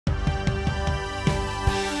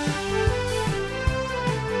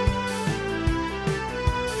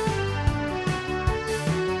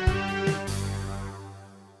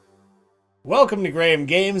Welcome to Graeme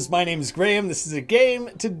Games. My name is Graeme. This is a game.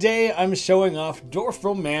 Today I'm showing off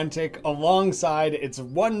Dorfromantik alongside its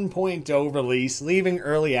 1.0 release, leaving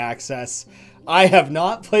early access. I have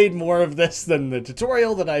not played more of this than the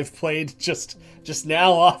tutorial that I've played just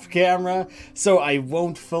now off camera, so I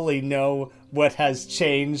won't fully know what has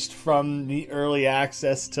changed from the early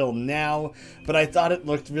access till now, but I thought it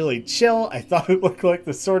looked really chill. I thought it looked like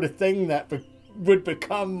the sort of thing that would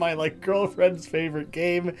become my girlfriend's favorite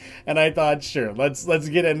game, and I thought, sure, let's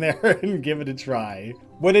get in there and give it a try.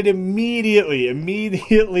 What it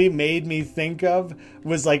immediately made me think of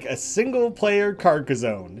was like a single player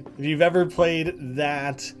Carcassonne. If you've ever played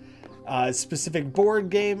that specific board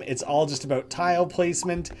game, it's all just about tile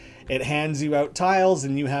placement. It hands you out tiles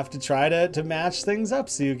and you have to try to match things up,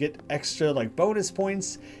 so you get extra bonus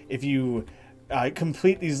points if you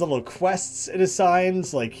complete these little quests it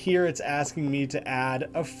assigns. Like here it's asking me to add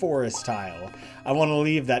a forest tile. I want to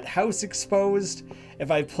leave that house exposed.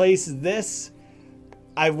 If I place this,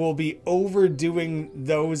 I will be overdoing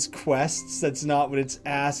those quests. That's not what it's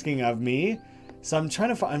asking of me. So I'm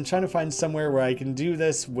trying to find somewhere where I can do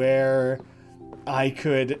this, where I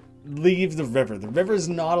could leave the river. The river's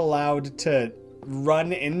not allowed to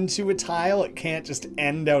run into a tile. It can't just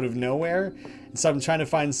end out of nowhere. So I'm trying to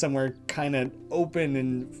find somewhere kind of open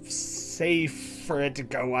and safe for it to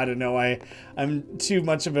go. I don't know. I'm too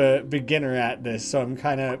much of a beginner at this, so I'm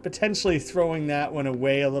kind of potentially throwing that one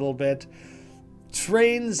away a little bit.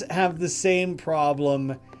 Trains have the same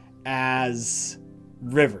problem as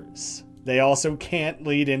rivers. They also can't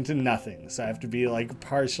lead into nothing, so I have to be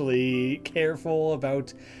partially careful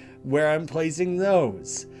about where I'm placing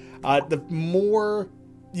those. The more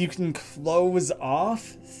you can close off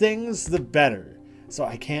things, the better. So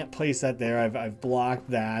I can't place that there. I've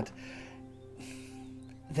blocked that.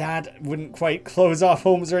 That wouldn't quite close off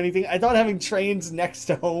homes or anything. I thought having trains next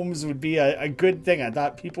to homes would be a good thing. I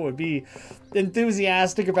thought people would be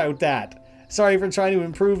enthusiastic about that. Sorry for trying to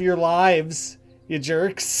improve your lives, you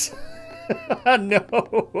jerks.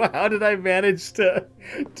 No, how did I manage to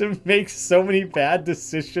make so many bad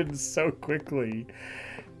decisions so quickly?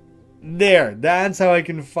 There, that's how I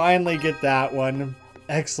can finally get that one.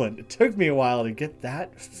 Excellent. It took me a while to get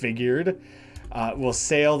that figured. We'll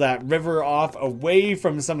sail that river off away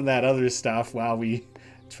from some of that other stuff while we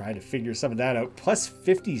try to figure some of that out. Plus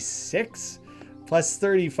 56, plus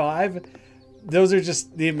 35. Those are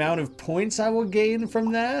just the amount of points I will gain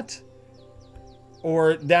from that?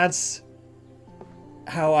 Or that's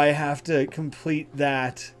how I have to complete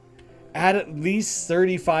that. Add at least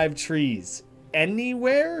 35 trees.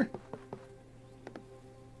 Anywhere?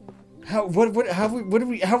 How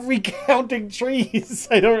are we counting trees?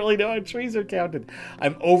 I don't really know how trees are counted.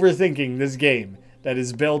 I'm overthinking this game that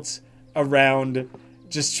is built around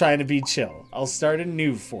just trying to be chill. I'll start a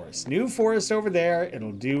new forest. New forest over there.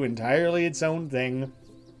 It'll do entirely its own thing.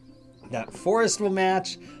 That forest will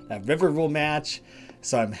match. That river will match.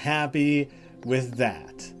 So I'm happy with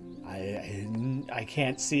that. I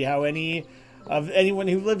can't see how anyone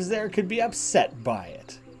who lives there could be upset by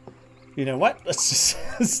it. You know what? Let's just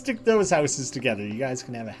stick those houses together. You guys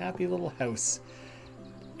can have a happy little house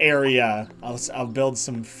area. I'll build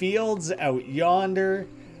some fields out yonder.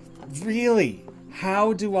 Really?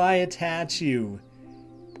 How do I attach you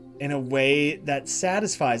in a way that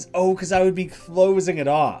satisfies? Oh, because I would be closing it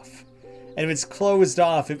off. And if it's closed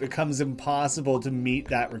off, it becomes impossible to meet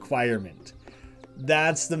that requirement.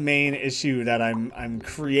 That's the main issue that I'm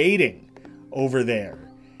creating over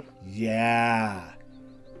there. Yeah.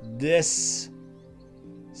 That's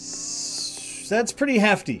pretty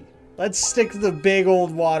hefty. Let's stick the big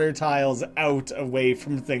old water tiles out away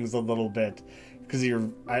from things a little bit, because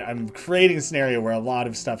I'm creating a scenario where a lot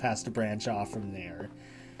of stuff has to branch off from there.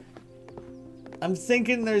 I'm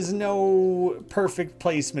thinking there's no perfect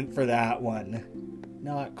placement for that one.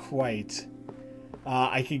 Not quite.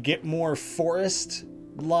 I could get more forest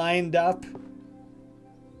lined up.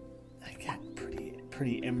 I got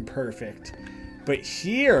pretty imperfect. But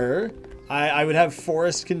here, I would have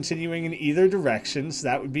forest continuing in either direction, so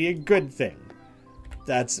that would be a good thing.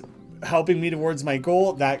 That's helping me towards my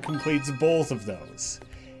goal. That completes both of those.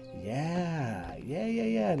 Yeah.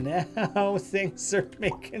 Now things are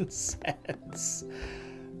making sense.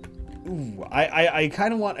 Ooh, I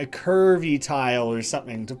kind of want a curvy tile or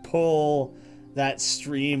something to pull that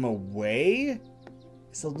stream away.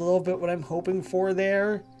 It's a little bit what I'm hoping for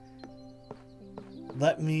there.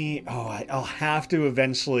 I'll have to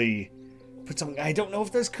eventually put something. I don't know if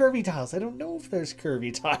there's curvy tiles. I don't know if there's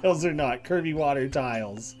curvy tiles or not. Curvy water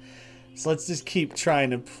tiles. So let's just keep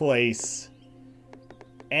trying to place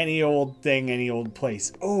any old thing, any old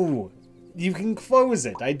place. Oh, you can close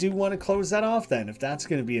it. I do want to close that off then, if that's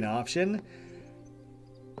going to be an option.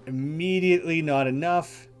 Immediately not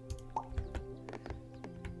enough.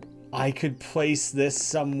 I could place this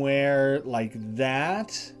somewhere like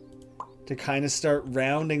that to kind of start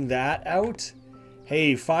rounding that out.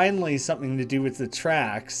 Hey, finally something to do with the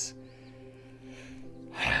tracks.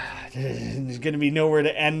 There's going to be nowhere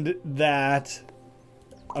to end that.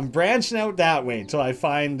 I'm branching out that way till I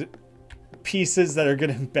find pieces that are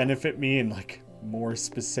going to benefit me in like more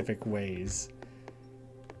specific ways.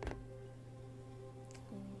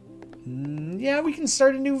 Yeah, we can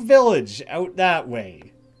start a new village out that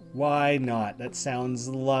way. Why not? That sounds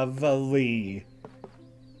lovely.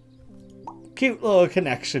 Cute little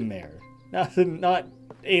connection there. Not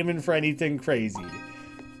aiming for anything crazy.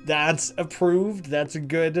 That's approved. That's a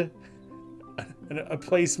good a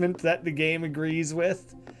placement that the game agrees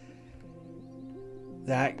with.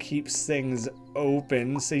 That keeps things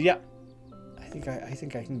open. So yeah, I think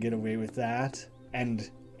I can get away with that and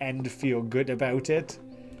feel good about it.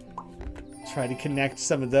 Try to connect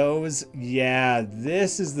some of those. Yeah,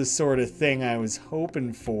 this is the sort of thing I was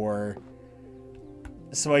hoping for.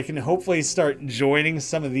 So I can hopefully start joining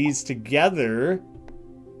some of these together.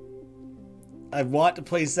 I want to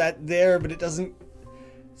place that there, but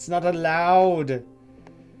it's not allowed.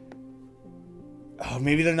 Oh,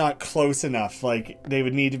 maybe they're not close enough. Like, they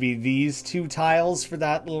would need to be these two tiles for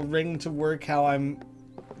that little ring to work how I'm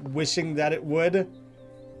wishing that it would.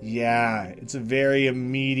 Yeah, it's a very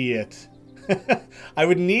immediate. I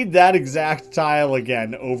would need that exact tile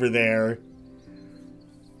again over there.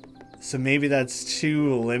 So maybe that's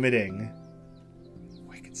too limiting.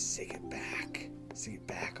 Oh, I could zig it back. Zig it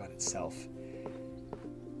back on itself.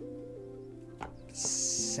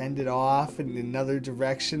 Send it off in another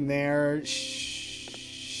direction there.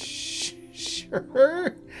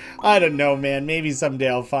 Sure. I don't know, man. Maybe someday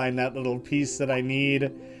I'll find that little piece that I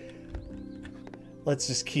need. Let's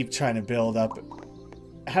just keep trying to build up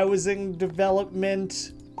housing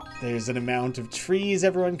development. There's an amount of trees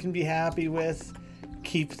everyone can be happy with.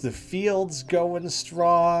 Keep the fields going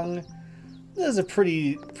strong. There's a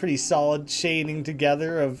pretty solid chaining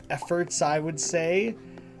together of efforts, I would say.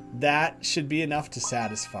 That should be enough to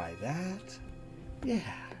satisfy that. Yeah,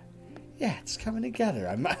 it's coming together.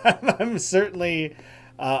 I'm certainly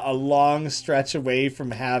a long stretch away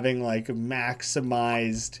from having like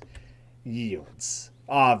maximized yields.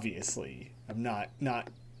 Obviously, I'm not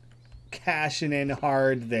cashing in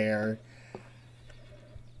hard there.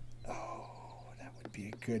 Oh, that would be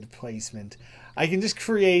a good placement. I can just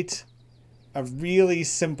create a really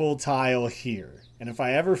simple tile here. And if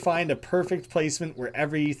I ever find a perfect placement where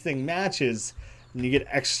everything matches, then you get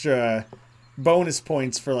extra bonus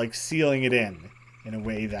points for like sealing it in a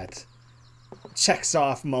way that checks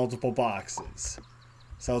off multiple boxes.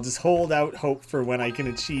 So I'll just hold out hope for when I can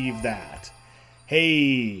achieve that.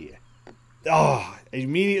 Hey. Oh, I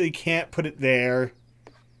immediately can't put it there.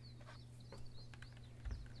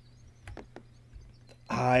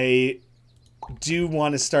 I do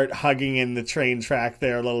want to start hugging in the train track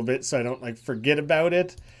there a little bit so I don't like forget about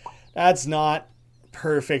it. That's not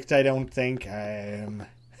perfect, I don't think.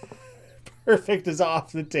 Perfect is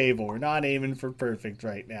off the table. We're not aiming for perfect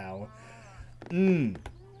right now.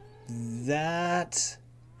 That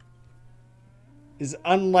is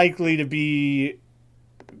unlikely to be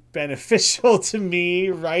beneficial to me,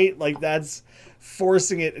 right? Like, that's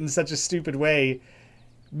forcing it in such a stupid way.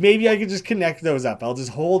 Maybe I could just connect those up. I'll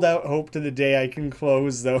just hold out hope to the day I can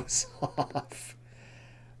close those off.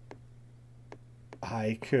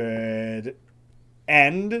 I could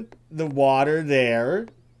end the water there.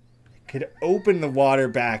 I could open the water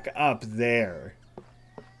back up there.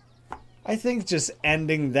 I think just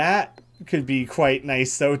ending that could be quite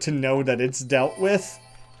nice, though, to know that it's dealt with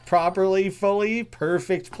properly, fully.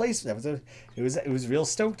 Perfect placement. It was real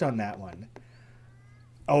stoked on that one.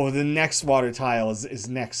 Oh, the next water tile is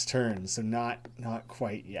next turn, so not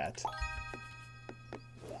quite yet.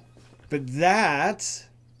 But that,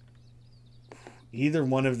 either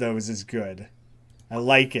one of those is good. I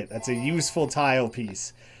like it. That's a useful tile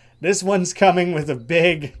piece. This one's coming with a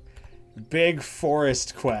big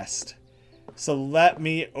forest quest. So let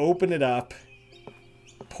me open it up,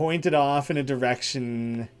 point it off in a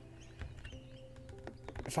direction.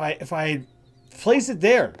 If I place it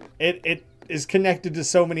there, it is connected to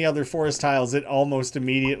so many other forest tiles, it almost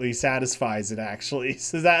immediately satisfies it, actually.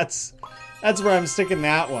 So that's where I'm sticking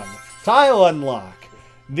that one. Tile unlock.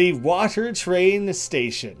 The water train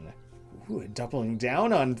station. Ooh, doubling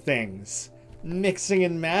down on things. Mixing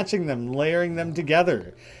and matching them, layering them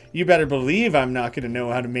together. You better believe I'm not going to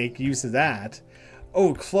know how to make use of that.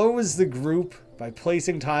 Oh, close the group by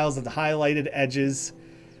placing tiles at the highlighted edges.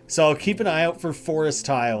 So I'll keep an eye out for forest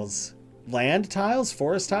tiles. Land tiles?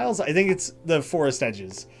 Forest tiles? I think it's the forest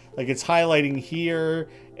edges. Like it's highlighting here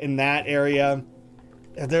in that area.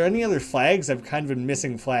 Are there any other flags? I've kind of been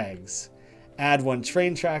missing flags. Add one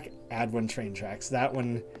train track. Add one train track. So that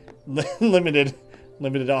one, limited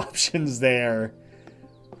options there.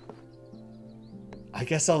 I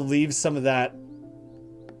guess I'll leave some of that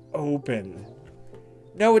open.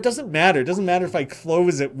 No, it doesn't matter. It doesn't matter if I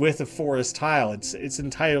close it with a forest tile. It's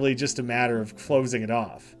entirely just a matter of closing it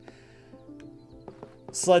off.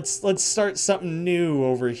 So let's start something new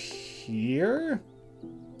over here.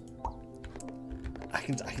 I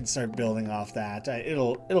can start building off that.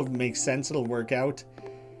 It'll make sense. It'll work out.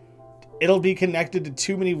 It'll be connected to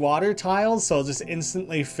too many water tiles, so I'll just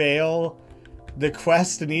instantly fail the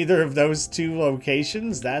quest in either of those two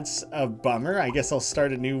locations. That's a bummer. I guess I'll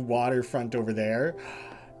start a new waterfront over there.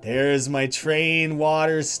 There's my train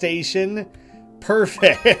water station.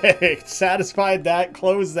 Perfect. Satisfied that.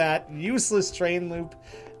 Close that. Useless train loop.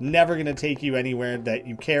 Never gonna take you anywhere that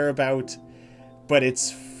you care about. But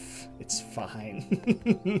it's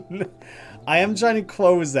fine. I am trying to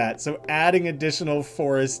close that, so adding additional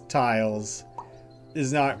forest tiles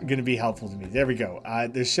is not going to be helpful to me. There we go.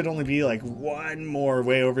 There should only be like one more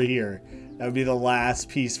way over here. That would be the last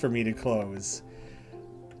piece for me to close.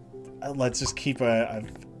 Let's just keep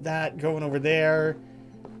that going over there.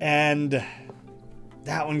 And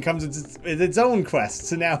that one comes with its own quest.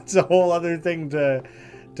 So now it's a whole other thing to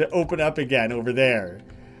open up again over there.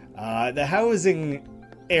 The housing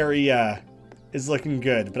area is looking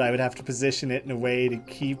good, but I would have to position it in a way to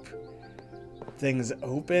keep things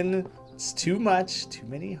open. It's too much, too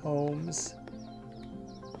many homes.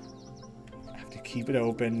 I have to keep it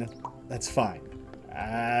open. That's fine.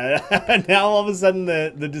 Now all of a sudden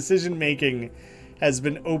the decision making has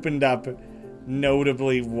been opened up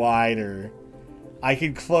notably wider. I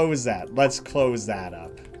could close that. Let's close that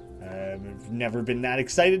up. I've never been that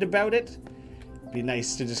excited about it. It'd be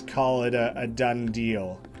nice to just call it a done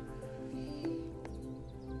deal.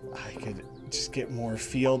 I could just get more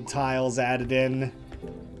field tiles added in.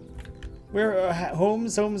 Where are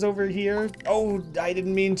homes? Homes over here? Oh, I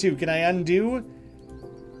didn't mean to. Can I undo?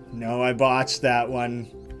 No, I botched that one.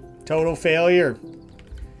 Total failure.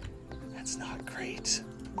 That's not great.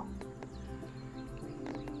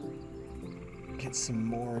 Get some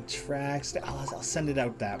more tracks. I'll send it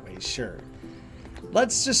out that way, sure.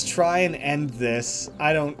 Let's just try and end this.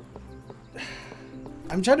 I'm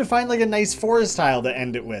trying to find like a nice forest tile to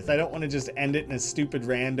end it with. I don't want to just end it in a stupid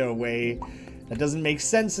rando way that doesn't make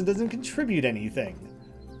sense and doesn't contribute anything.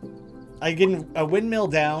 I get a windmill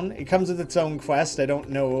down. It comes with its own quest. I don't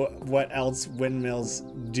know what else windmills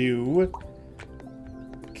do.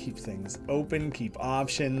 Keep things open, keep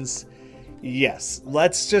options. Yes,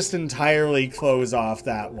 let's just entirely close off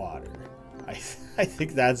that water. I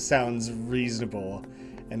think that sounds reasonable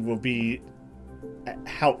and will be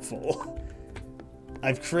helpful.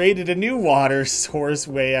 I've created a new water source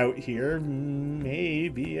way out here.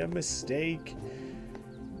 Maybe a mistake.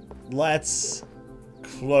 Let's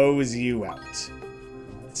close you out.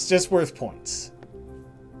 It's just worth points.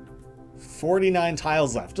 49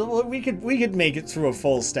 tiles left. We could make it through a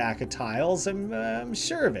full stack of tiles. I'm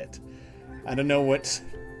sure of it. I don't know what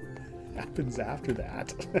happens after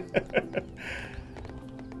that.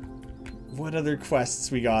 What other quests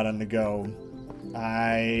we got on the go?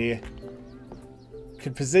 I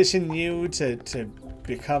could position you to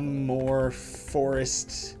become more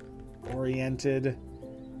forest oriented.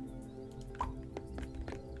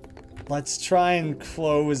 Let's try and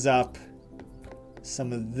close up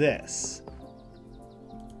some of this.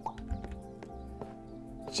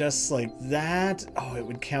 Just like that. Oh, it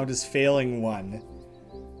would count as failing one.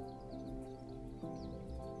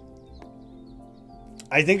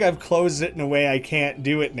 I think I've closed it in a way I can't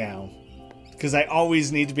do it now. Because I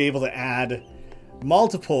always need to be able to add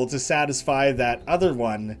multiple to satisfy that other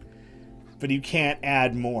one. But you can't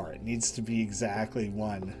add more. It needs to be exactly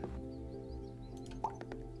one.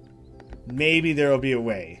 Maybe there will be a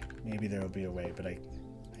way. Maybe there will be a way, but I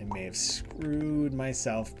may have screwed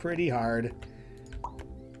myself pretty hard.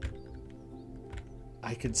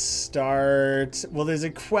 I could start... Well, there's a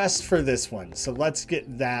quest for this one, so let's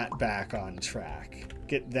get that back on track.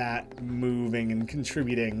 Get that moving and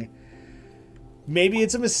contributing. Maybe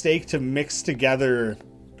it's a mistake to mix together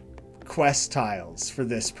quest tiles for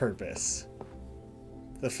this purpose.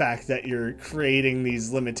 The fact that you're creating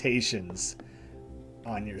these limitations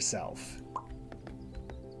on yourself.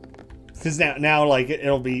 Because now like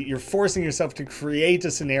it'll be, you're forcing yourself to create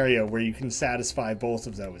a scenario where you can satisfy both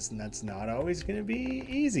of those, and that's not always going to be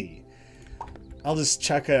easy. I'll just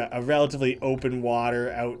chuck a relatively open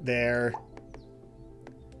water out there.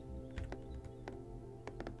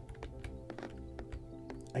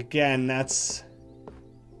 Again, that's...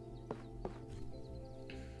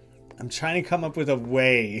 I'm trying to come up with a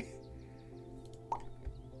way.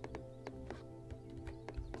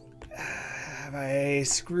 Have I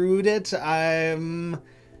screwed it?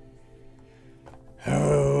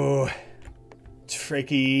 Oh,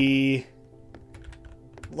 tricky.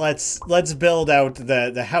 Let's build out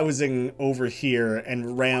the housing over here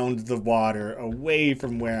and round the water away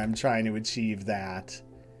from where I'm trying to achieve that.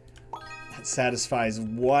 That satisfies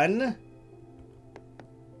one.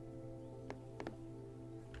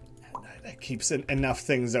 That keeps enough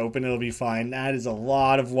things open. It'll be fine. That is a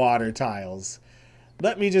lot of water tiles.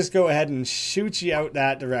 Let me just go ahead and shoot you out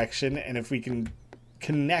that direction, and if we can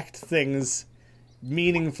connect things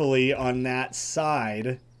meaningfully on that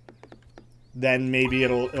side, then maybe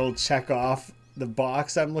it'll check off the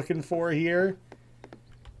box I'm looking for here.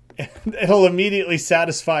 It'll immediately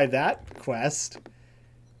satisfy that quest.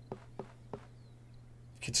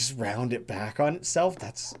 Could just round it back on itself.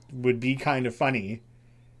 Would be kind of funny.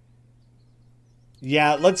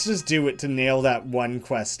 Yeah, let's just do it to nail that one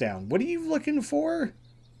quest down. What are you looking for?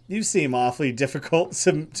 You seem awfully difficult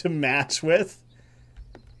to match with.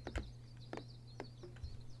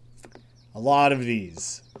 A lot of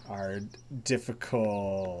these are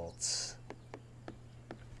difficult.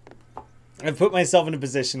 I've put myself in a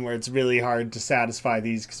position where it's really hard to satisfy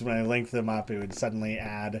these because when I link them up, it would suddenly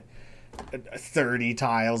add 30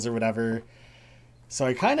 tiles or whatever. So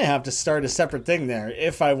I kind of have to start a separate thing there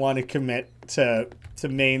if I want to commit to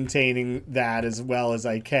maintaining that as well as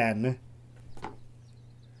I can.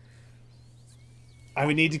 I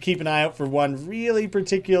would need to keep an eye out for one really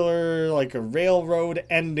particular, like a railroad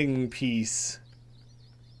ending piece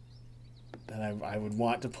that I would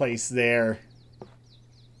want to place there.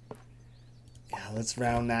 Yeah, let's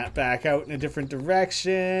round that back out in a different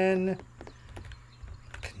direction.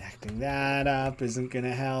 Connecting that up isn't going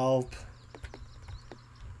to help.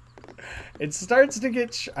 It starts to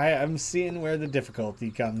get... I'm seeing where the difficulty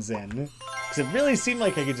comes in. Because it really seemed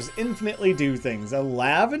like I could just infinitely do things. A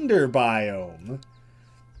lavender biome.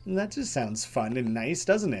 And that just sounds fun and nice,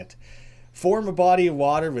 doesn't it? Form a body of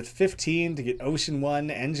water with 15 to get Ocean 1,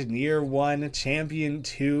 Engineer 1, Champion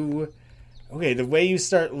 2. Okay, the way you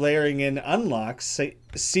start layering in unlocks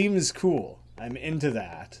seems cool. I'm into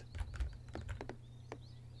that.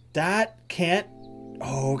 That can't...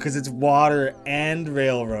 Oh, because it's water and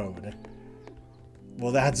railroad.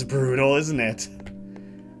 Well, that's brutal, isn't it?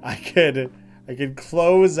 I could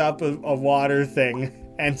close up a water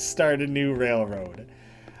thing and start a new railroad.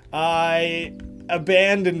 I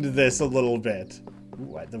abandoned this a little bit.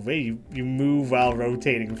 Ooh, the way you move while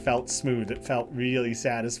rotating felt smooth. It felt really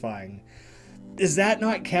satisfying. Does that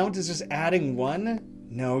not count as just adding one?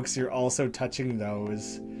 No, because you're also touching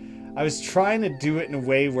those. I was trying to do it in a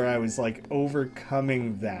way where I was like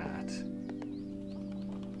overcoming that.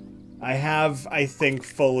 I have, I think,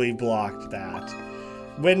 fully blocked that.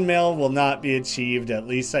 Windmill will not be achieved. At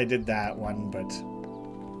least I did that one, but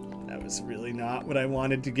that was really not what I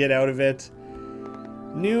wanted to get out of it.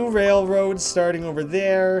 New railroad starting over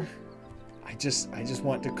there. I just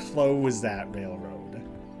want to close that railroad.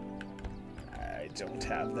 I don't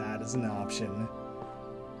have that as an option.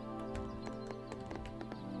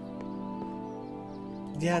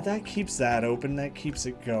 Yeah, that keeps that open. That keeps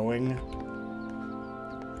it going.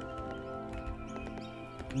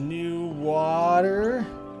 New water.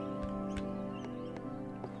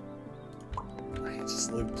 I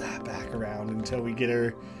just loop that back around until we get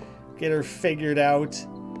her figured out.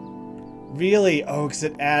 Really? Oh, because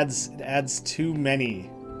it adds too many.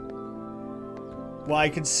 Well, I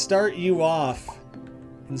could start you off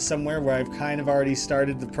in somewhere where I've kind of already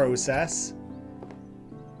started the process.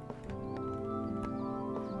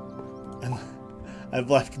 I've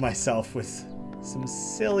left myself with some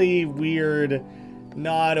silly, weird,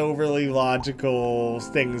 not overly logical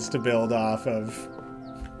things to build off of.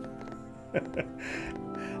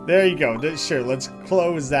 There you go. Sure, let's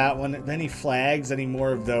close that one. Any flags? Any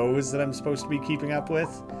more of those that I'm supposed to be keeping up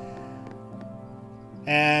with?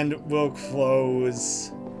 And we'll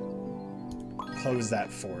close that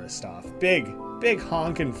forest off. Big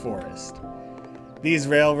honkin' forest. These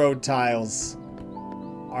railroad tiles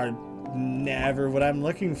are never what I'm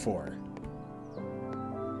looking for.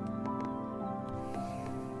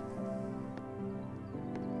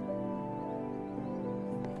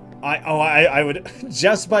 I would,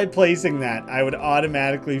 just by placing that, I would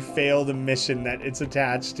automatically fail the mission that it's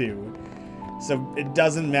attached to. So it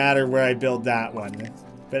doesn't matter where I build that one.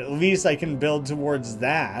 But at least I can build towards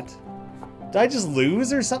that. Did I just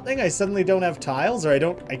lose or something? I suddenly don't have tiles, or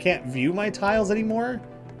I can't view my tiles anymore?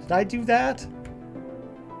 Did I do that?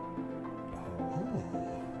 Oh.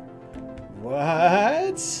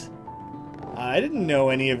 What? I didn't know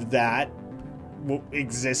any of that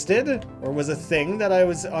existed, or was a thing that I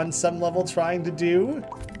was on some level trying to do.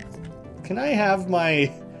 Can I have my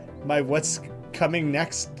what's coming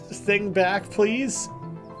next thing back, please?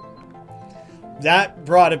 That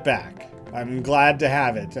brought it back. I'm glad to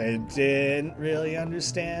have it. I didn't really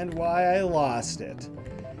understand why I lost it.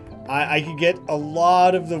 I could get a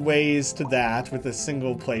lot of the ways to that with a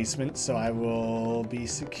single placement, so I will be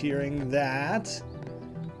securing that.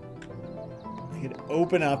 I could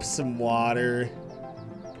open up some water.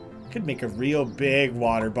 Could make a real big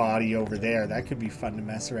water body over there. That could be fun to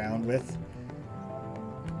mess around with.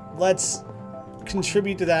 Let's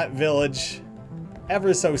contribute to that village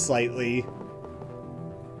ever so slightly.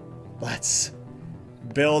 Let's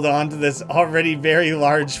build onto this already very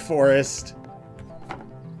large forest.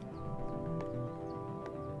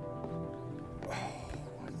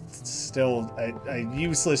 It's still a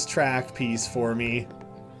useless track piece for me.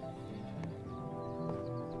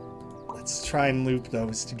 Let's try and loop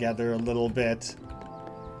those together a little bit.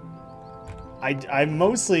 I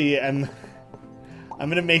mostly am... I'm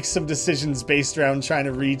gonna make some decisions based around trying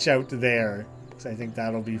to reach out to there, because I think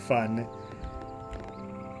that'll be fun.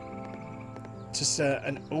 Just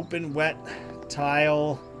an open, wet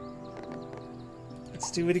tile. Let's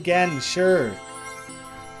do it again, sure.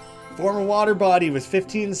 Form a water body with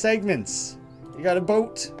 15 segments. You got a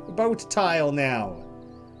boat tile now.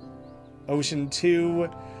 Ocean 2.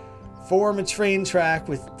 Form a train track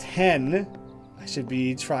with 10. I should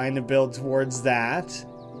be trying to build towards that.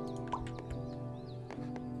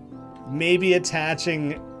 Maybe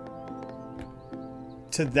attaching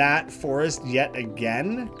to that forest yet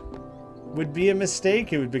again would be a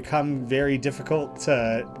mistake. It would become very difficult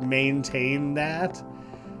to maintain that.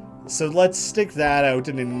 So let's stick that out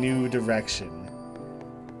in a new direction.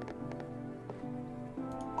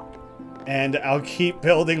 And I'll keep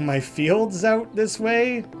building my fields out this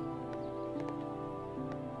way.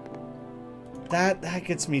 That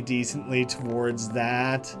gets me decently towards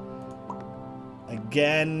that.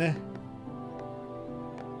 Again.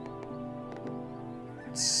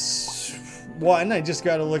 One, I just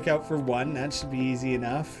gotta look out for one. That should be easy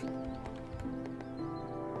enough.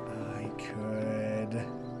 I could...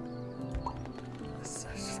 Let's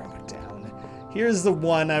throw it down. Here's the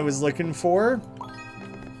one I was looking for.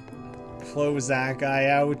 Close that guy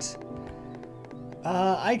out.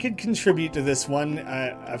 I could contribute to this one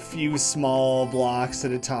a few small blocks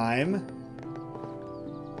at a time.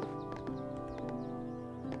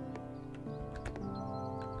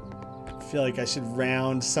 I feel like I should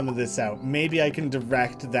round some of this out. Maybe I can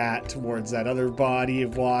direct that towards that other body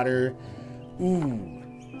of water. Ooh.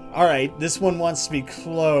 Alright, this one wants to be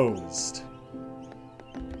closed.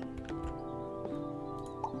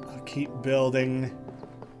 I'll keep building.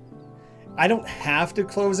 I don't have to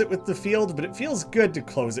close it with the field, but it feels good to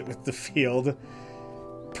close it with the field.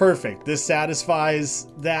 Perfect. This satisfies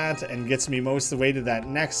that and gets me most of the way to that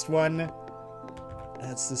next one.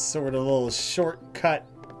 That's the sort of little shortcut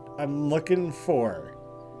I'm looking for.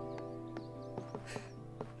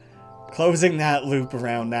 Closing that loop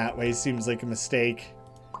around that way seems like a mistake.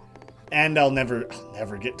 And I'll never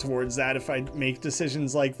get towards that if I make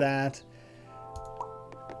decisions like that.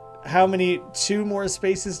 How many? 2 more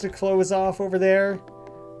spaces to close off over there?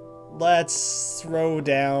 Let's throw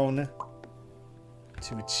down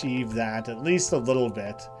to achieve that at least a little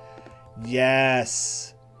bit.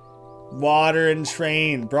 Yes. Water and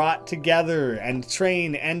train brought together and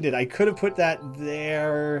train ended. I could have put that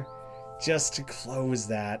there just to close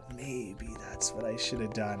that. Maybe that's what I should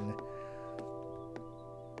have done.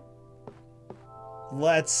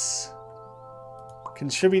 Let's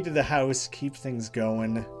contribute to the house, keep things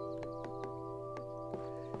going.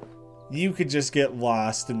 You could just get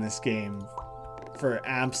lost in this game for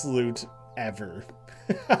absolute ever,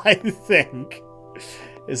 I think,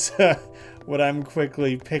 is what I'm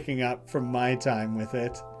quickly picking up from my time with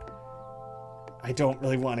it. I don't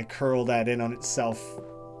really want to curl that in on itself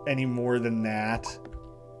any more than that.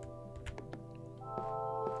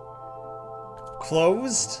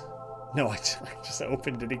 Closed? No, I just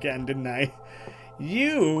opened it again, didn't I?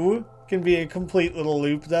 You can be a complete little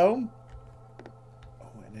loop, though. Oh,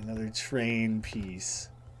 and another train piece.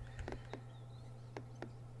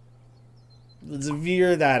 Let's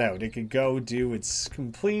veer that out. It could go do its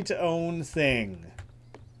complete own thing.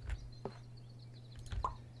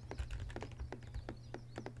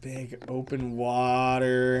 Big open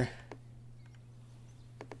water.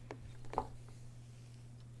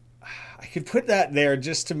 I could put that there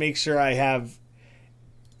just to make sure I have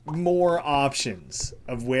more options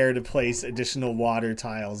of where to place additional water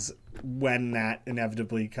tiles when that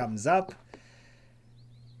inevitably comes up.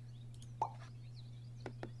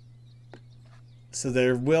 So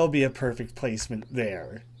there will be a perfect placement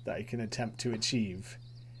there that I can attempt to achieve.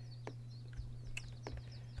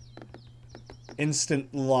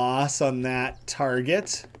 Instant loss on that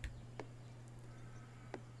target.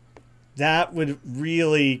 That would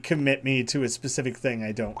really commit me to a specific thing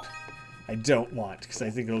I don't want, because I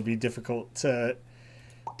think it'll be difficult to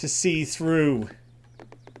see through.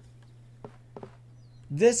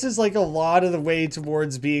 This is like a lot of the way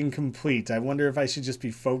towards being complete. I wonder if I should just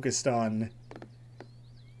be focused on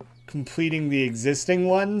completing the existing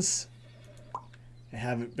ones. I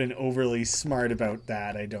haven't been overly smart about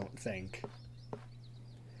that, I don't think.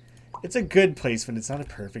 It's a good placement. It's not a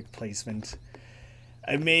perfect placement.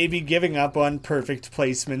 I may be giving up on perfect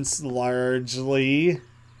placements largely.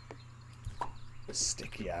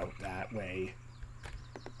 Stick you out that way.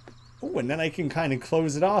 Oh, and then I can kind of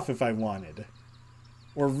close it off if I wanted.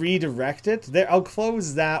 Or redirect it. There, I'll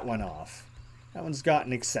close that one off. That one's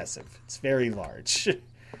gotten excessive. It's very large.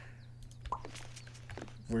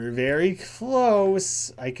 We're very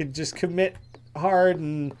close. I could just commit hard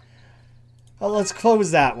and... Oh, let's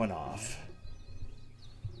close that one off.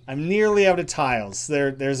 I'm nearly out of tiles.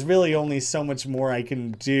 There's really only so much more I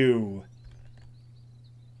can do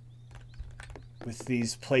with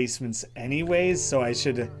these placements anyways, so I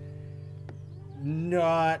should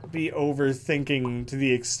not be overthinking to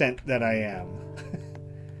the extent that I am.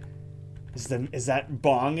 Is that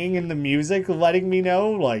bonging in the music letting me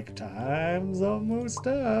know, like, time's almost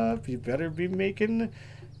up, you better be making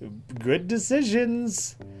good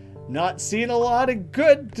decisions? Not seeing a lot of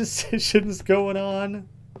good decisions going on.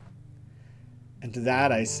 And to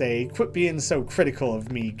that I say, quit being so critical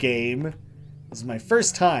of me, game. This is my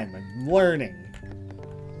first time. I'm learning.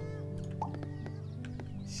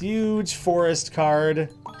 Huge forest card.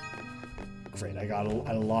 Great, I got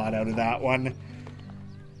a lot out of that one.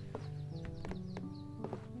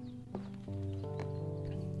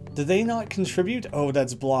 Do they not contribute? Oh,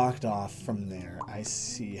 that's blocked off from there. I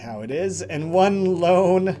see how it is. And one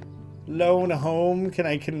lone home. Can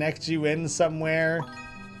I connect you in somewhere?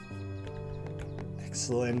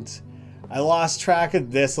 Excellent. I lost track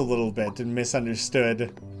of this a little bit and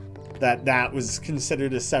misunderstood that was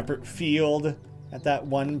considered a separate field at that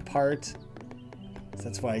one part. So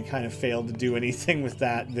that's why I kind of failed to do anything with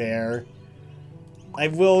that there. I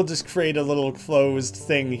will just create a little closed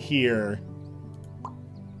thing here.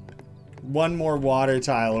 One more water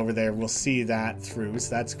tile over there. We'll see that through,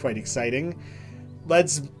 so that's quite exciting.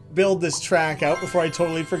 Let's build this track out before I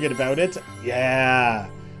totally forget about it. Yeah!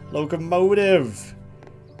 Locomotive!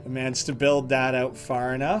 I managed to build that out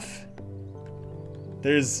far enough.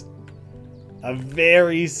 There's a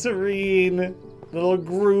very serene little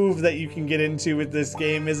groove that you can get into with this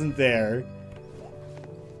game, isn't there?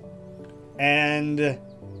 And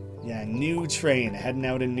yeah, new train heading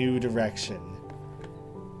out a new direction.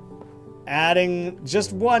 Adding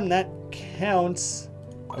just one, that counts.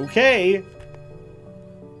 Okay.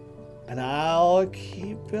 And I'll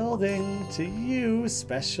keep building to you,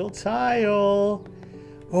 special tile.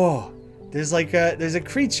 Oh, there's like there's a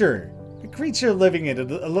creature living in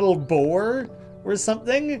it, a little boar or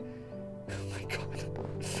something. Oh my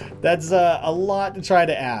god, that's a lot to try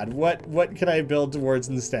to add. What can I build towards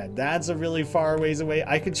instead? That's a really far ways away.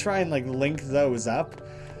 I could try and like link those up.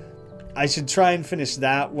 I should try and finish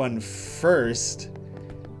that one first,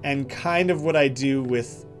 and kind of what I do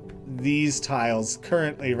with these tiles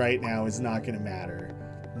currently right now is not going to matter.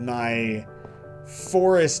 My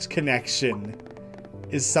forest connection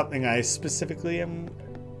is something I specifically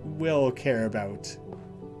will care about.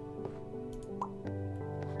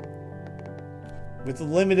 With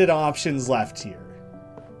limited options left here.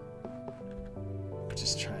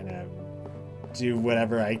 Just trying to do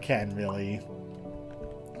whatever I can, really.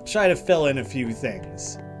 Try to fill in a few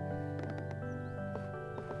things.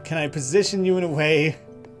 Can I position you in a way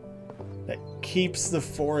that keeps the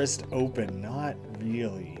forest open? Not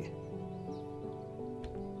really.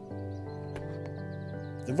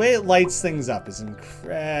 The way it lights things up is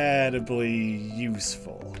incredibly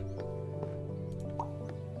useful.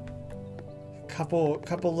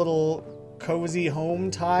 Couple little cozy home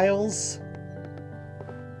tiles.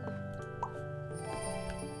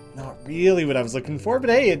 Not really what I was looking for, but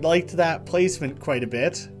hey, it liked that placement quite a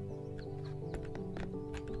bit.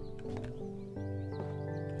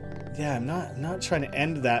 Yeah, I'm not trying to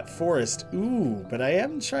end that forest. Ooh, but I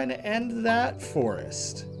am trying to end that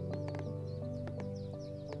forest.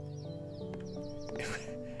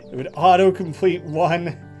 It would auto-complete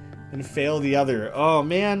one and fail the other. Oh,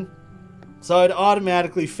 man. So I'd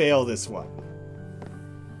automatically fail this one.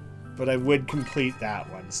 But I would complete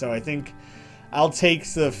that one. So I think I'll take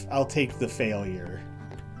the failure.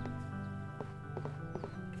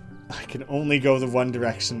 I can only go the one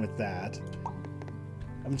direction with that.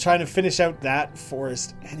 I'm trying to finish out that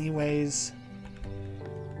forest anyways.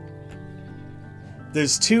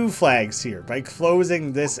 There's 2 flags here. By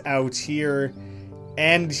closing this out here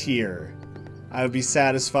and here, I would be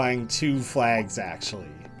satisfying 2 flags, actually.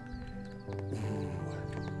 Ooh.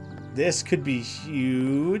 This could be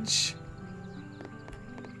huge.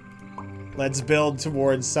 Let's build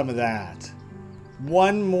towards some of that.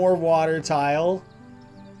 1 more water tile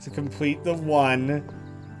to complete the one.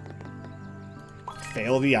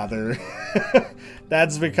 Fail the other.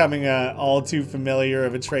 That's becoming all too familiar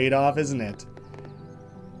of a trade-off, isn't it?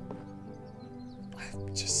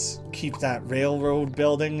 Just keep that railroad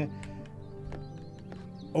building.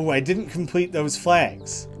 Oh, I didn't complete those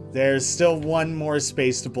flags. There's still 1 more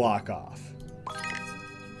space to block off.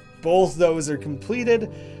 Both those are completed.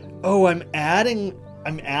 Oh, I'm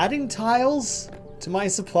adding tiles to my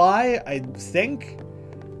supply, I think.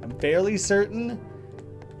 I'm fairly certain.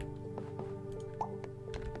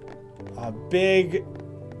 Big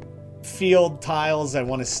field tiles I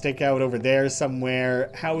want to stick out over there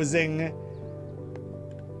somewhere. Housing.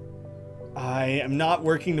 I am not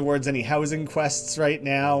working towards any housing quests right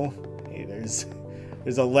now. Hey, there's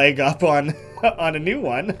a leg up on on a new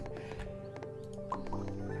one.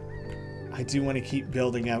 I do want to keep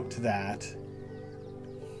building out to that.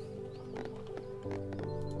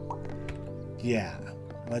 Yeah,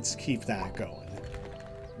 let's keep that going.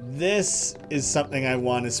 This is something I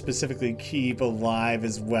want to specifically keep alive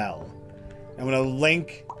as well. I'm going to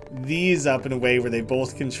link these up in a way where they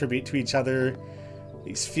both contribute to each other.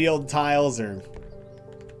 These field tiles are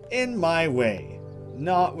in my way.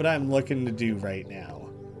 Not what I'm looking to do right now.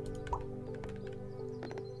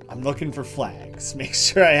 I'm looking for flags. Make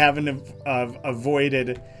sure I haven't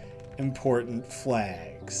avoided important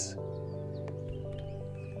flags.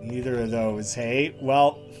 Neither of those. Hey,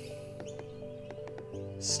 well,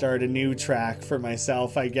 start a new track for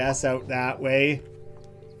myself, I guess, out that way.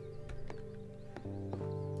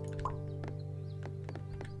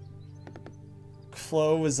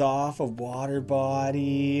 Close off a water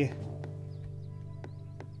body.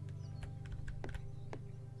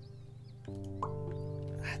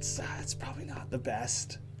 That's probably not the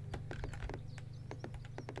best.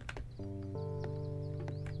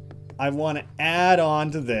 I want to add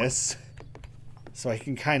on to this so I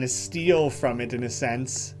can kind of steal from it in a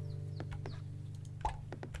sense.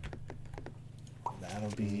 That'll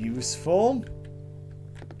be useful.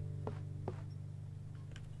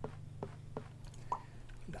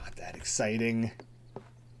 Not that exciting.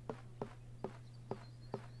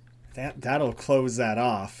 That'll close that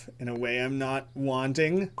off in a way I'm not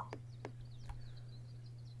wanting.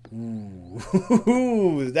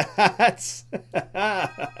 Ooh, that's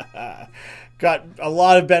got a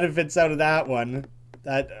lot of benefits out of that one.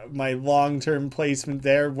 That my long-term placement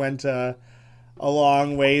there went a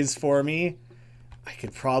long ways for me. I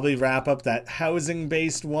could probably wrap up that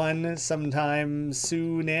housing-based one sometime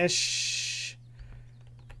soonish.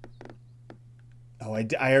 Oh,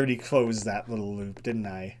 I already closed that little loop, didn't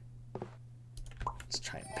I? Let's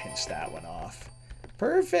try and pinch that one off.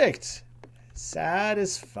 Perfect.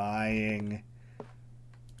 Satisfying.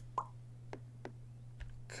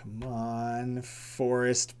 Come on,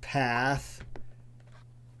 forest path.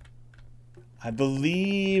 I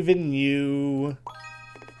believe in you.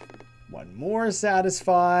 One more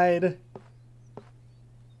satisfied.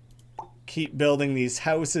 Keep building these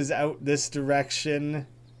houses out this direction.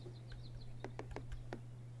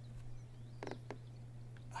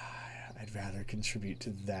 I'd rather contribute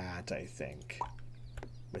to that, I think.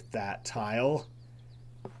 With that tile.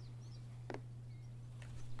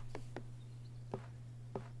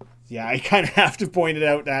 Yeah, I kind of have to point it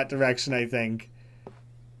out that direction, I think.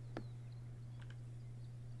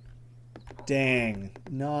 Dang,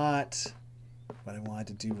 not what I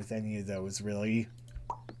wanted to do with any of those, really.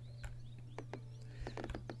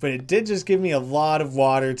 But it did just give me a lot of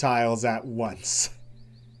water tiles at once.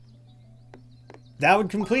 That would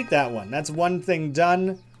complete that one. That's one thing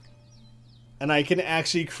done. And I can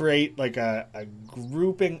actually create like a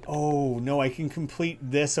grouping. Oh, no, I can complete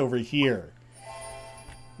this over here.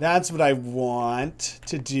 That's what I want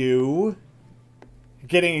to do.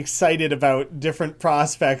 Getting excited about different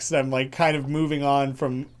prospects. And I'm like kind of moving on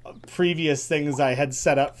from previous things I had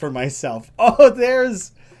set up for myself. Oh,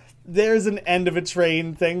 there's There's an end of a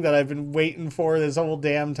train thing that I've been waiting for this whole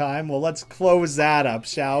damn time. Well, let's close that up,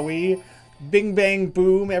 shall we? Bing, bang,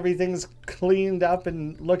 boom. Everything's cleaned up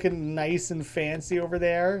and looking nice and fancy over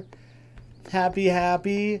there. Happy,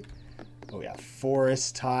 happy. Oh, yeah.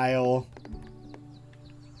 Forest tile.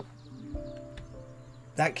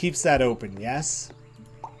 That keeps that open, yes?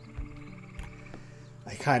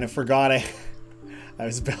 I kind of forgot I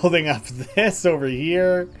was building up this over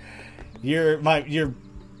here. Your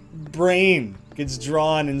brain gets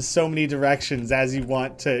drawn in so many directions as you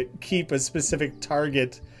want to keep a specific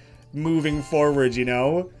target moving forward, you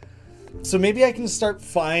know? So maybe I can start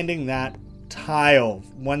finding that tile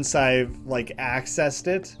once I've, like, accessed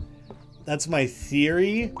it. That's my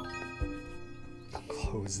theory.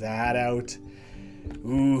 Close that out.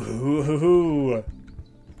 Ooh.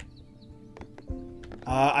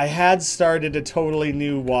 I had started a totally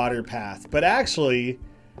new water path, but actually,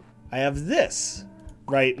 I have this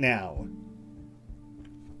right now.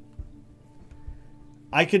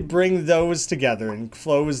 I could bring those together and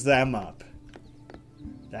close them up.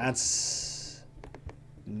 That's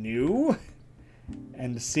new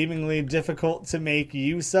and seemingly difficult to make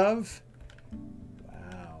use of.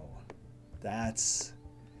 Wow. That's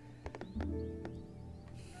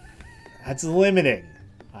limiting,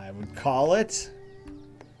 I would call it.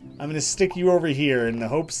 I'm going to stick you over here in the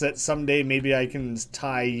hopes that someday maybe I can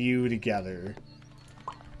tie you together.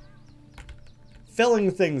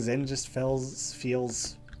 Filling things in just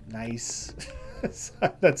feels nice.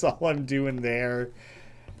 That's all I'm doing there.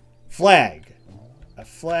 Flag. A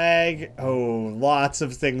flag. Oh, lots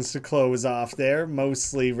of things to close off there.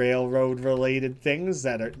 Mostly railroad-related things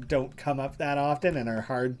that don't come up that often and are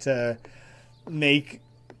hard to make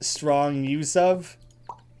strong use of.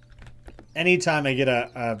 Anytime I get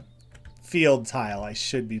a field tile, I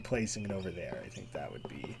should be placing it over there. I think that would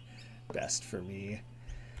be best for me.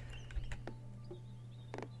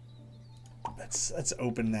 Let's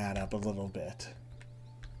open that up a little bit.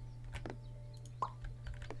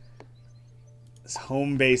 These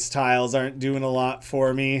home-based tiles aren't doing a lot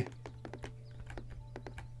for me.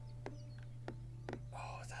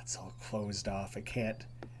 Oh, that's all closed off. I can't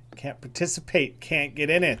participate. Can't get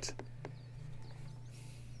in it.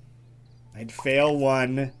 I'd fail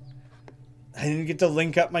one. I didn't get to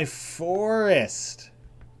link up my forest.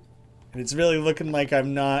 And it's really looking like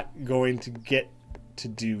I'm not going to get to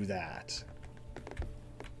do that.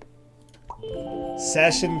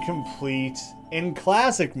 Session complete in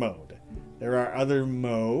classic mode. There are other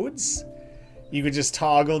modes. You could just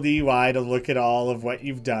toggle the UI to look at all of what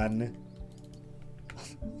you've done.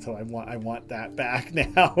 So I want that back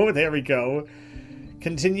now. There we go.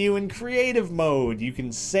 Continue in creative mode. You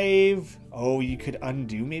can save. Oh, you could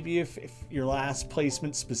undo maybe if your last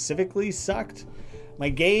placement specifically sucked. My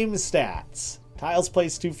game stats. Tiles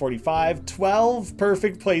placed 245. 12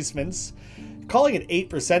 perfect placements. Calling it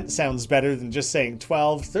 8% sounds better than just saying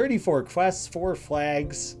 12. 34 quests, 4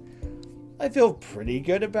 flags. I feel pretty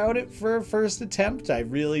good about it for a first attempt. I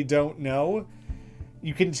really don't know.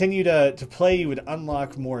 You continue to play, you would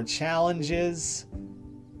unlock more challenges.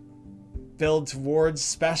 Build towards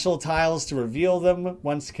special tiles to reveal them.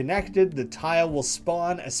 Once connected, the tile will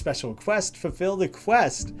spawn a special quest. Fulfill the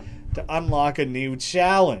quest to unlock a new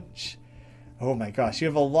challenge. Oh my gosh, you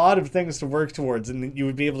have a lot of things to work towards, and you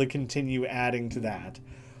would be able to continue adding to that.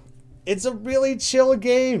 It's a really chill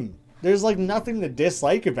game. There's like nothing to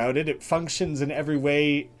dislike about it. It functions in every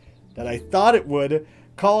way that I thought it would.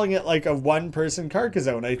 Calling it like a one-person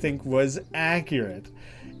Carcassonne, I think, was accurate.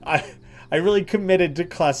 I really committed to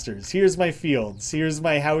clusters. Here's my fields. Here's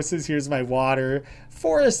my houses. Here's my water.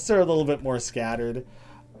 Forests are a little bit more scattered.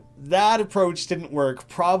 That approach didn't work.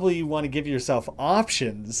 Probably you want to give yourself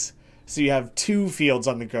options. So you have 2 fields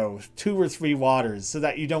on the go, 2 or 3 waters, so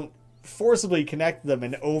that you don't forcibly connect them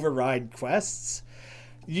and override quests.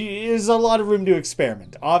 There's a lot of room to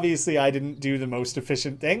experiment. Obviously, I didn't do the most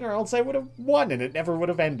efficient thing, or else I would have won and it never would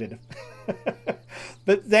have ended.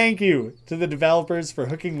 But thank you to the developers for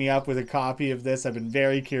hooking me up with a copy of this. I've been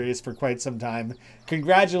very curious for quite some time.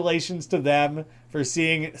 Congratulations to them for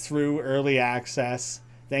seeing it through early access.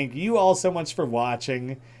 Thank you all so much for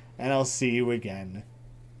watching, and I'll see you again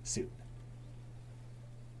soon.